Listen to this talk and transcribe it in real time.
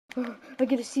I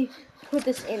gotta see what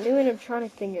this new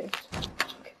animatronic thing is.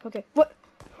 Okay. What?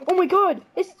 Oh my god!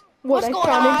 It's what What's I going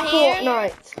found in on here?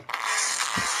 Fortnite.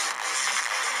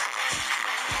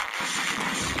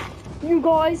 You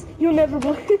guys, you'll never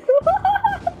believe.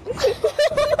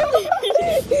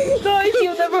 Guys,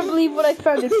 you'll never believe what I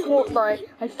found in Fortnite.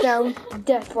 I found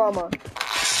Death Llama.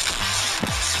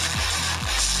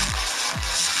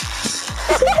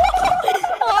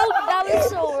 Oh, that was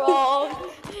so wrong.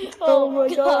 Oh my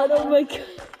god, oh my god.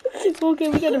 Okay,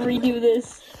 we gotta redo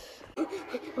this.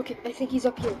 Okay, I think he's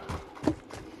up here.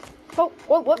 Oh,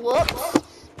 what? Whoops.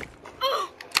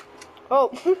 Oh.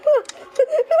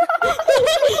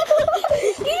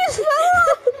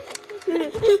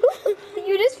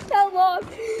 You just fell off.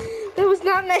 That was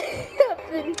not meant to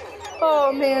happen.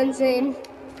 Oh man, Zane.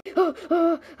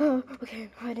 Okay, I'm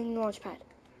hiding in the launch pad.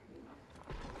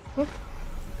 Huh?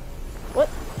 What?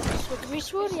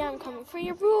 Switch Rudy, I'm coming for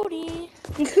you, Rudy.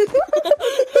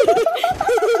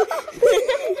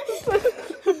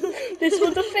 This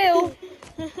one's a fail.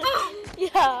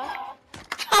 Yeah.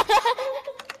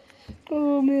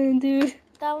 Oh man, dude.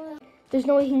 That was. There's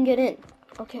no way he can get in.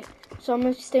 Okay, so I'm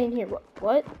gonna stay in here.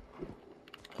 What?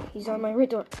 He's on my right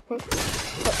door. What?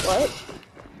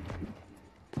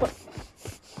 What?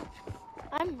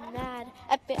 I'm mad.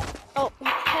 Oh,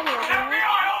 hello.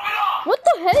 What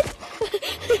the heck?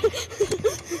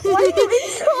 Why are you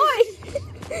inside?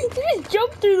 You just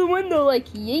jumped through the window like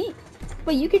yeet.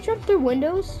 Wait, you can jump through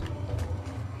windows?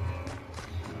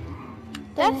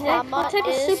 Death What Llama type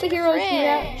of is superheroes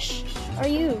cringe. are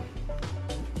you?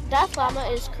 Death Llama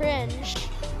is cringe.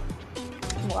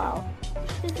 Wow.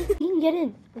 He can get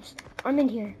in. I'm in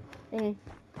here. And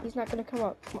he's not gonna come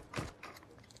up.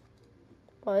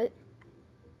 What?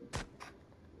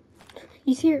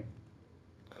 He's here.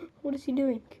 What is he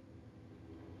doing?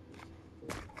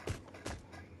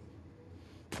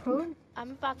 Huh?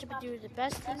 I'm about to do the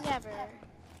best thing ever.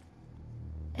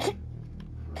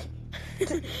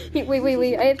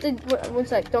 Wait. I have to. One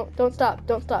sec. Don't stop.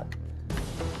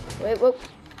 Wait. Whoop.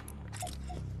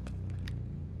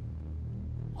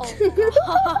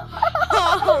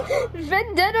 Oh.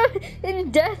 Vendetta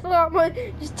and Death Llama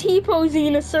just T-posing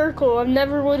in a circle. I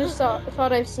never would have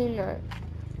thought I've seen that.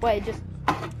 Wait, just.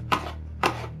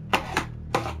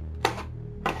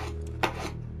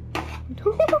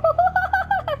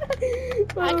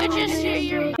 I could just hear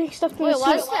your. Big stuff in Wait, the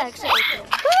why is suit. the exit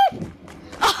open?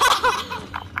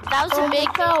 That was a big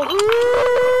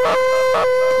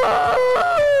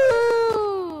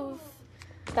move.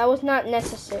 That was not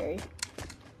necessary.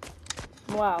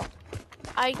 Wow.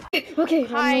 Okay, I'm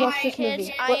Hi, gonna watch this kids.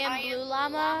 movie. I What? am Blue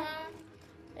Llama,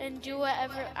 and do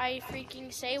whatever I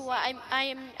freaking say.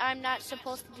 I'm not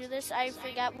supposed to do this. I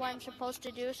forgot what I'm supposed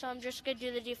to do, so I'm just gonna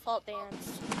do the default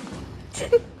dance.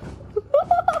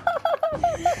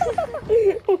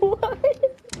 What?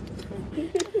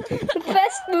 The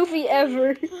best movie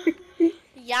ever.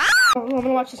 Yeah. Oh, I'm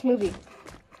gonna watch this movie.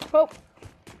 Oh.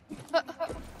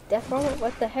 Death Llama,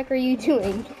 what the heck are you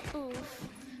doing? Oof.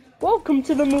 Welcome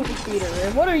to the movie theater.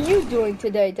 And what are you doing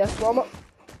today, Death Llama?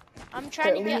 I'm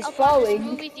trying to get He's up on falling.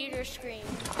 this movie theater screen.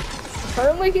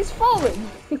 Apparently he's falling.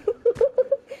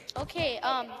 Okay,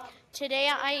 today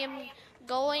I am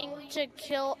going to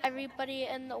kill everybody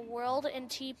in the world and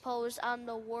T-pose on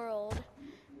the world.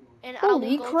 And Holy I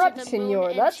will go crap, to the senor.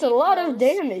 moon That's a and lot of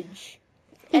T-pose. damage.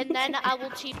 And then I will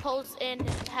T-pose in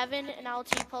heaven, and I'll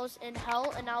T-pose in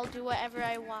hell, and I'll do whatever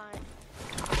I want.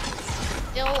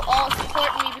 They'll all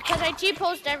support me because I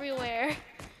T-posed everywhere.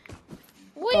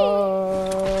 Whee!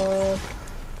 Now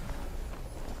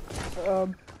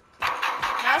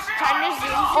Now it's time to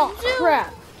zoom, oh zoom.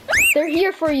 crap! They're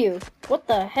here for you. What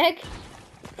the heck?